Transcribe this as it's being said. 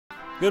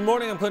Good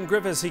morning, I'm Clinton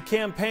Griffiths. He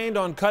campaigned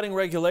on cutting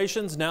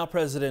regulations. Now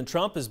President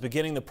Trump is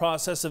beginning the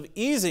process of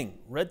easing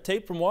red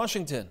tape from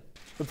Washington.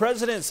 The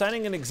president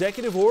signing an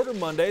executive order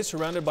Monday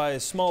surrounded by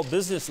small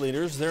business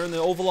leaders there in the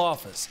Oval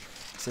Office.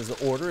 He says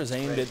the order is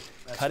aimed at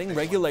cutting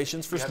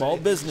regulations for small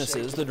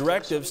businesses. The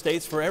directive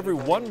states for every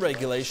one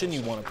regulation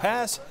you want to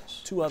pass,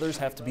 2 others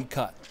have to be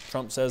cut.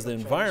 Trump says the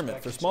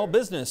environment for small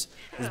business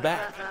is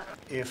bad.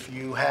 If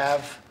you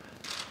have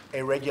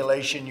a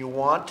regulation you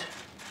want,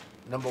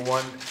 number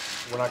one,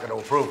 we're not going to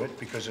approve it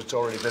because it's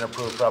already been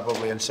approved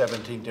probably in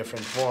 17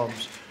 different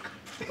forms.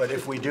 But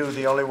if we do,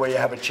 the only way you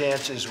have a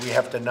chance is we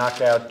have to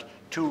knock out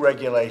 2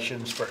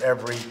 regulations for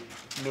every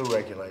new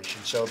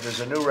regulation. So if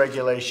there's a new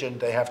regulation,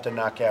 they have to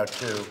knock out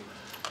 2.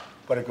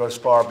 But it goes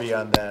far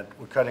beyond that.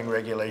 We're cutting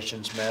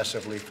regulations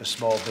massively for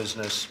small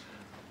business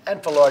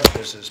and for large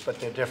business, but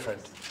they're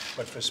different,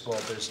 but for small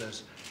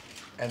business.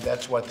 And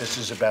that's what this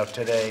is about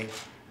today.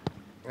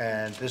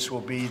 And this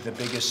will be the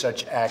biggest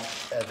such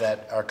act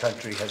that our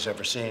country has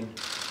ever seen.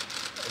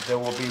 There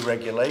will be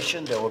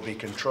regulation, there will be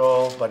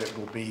control, but it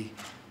will be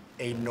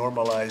a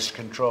normalized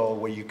control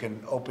where you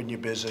can open your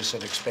business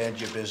and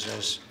expand your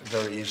business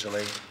very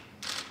easily.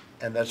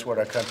 And that's what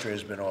our country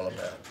has been all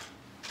about.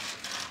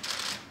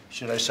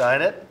 Should I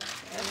sign it?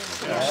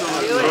 Yes,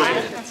 do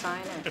it.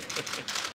 Sign it.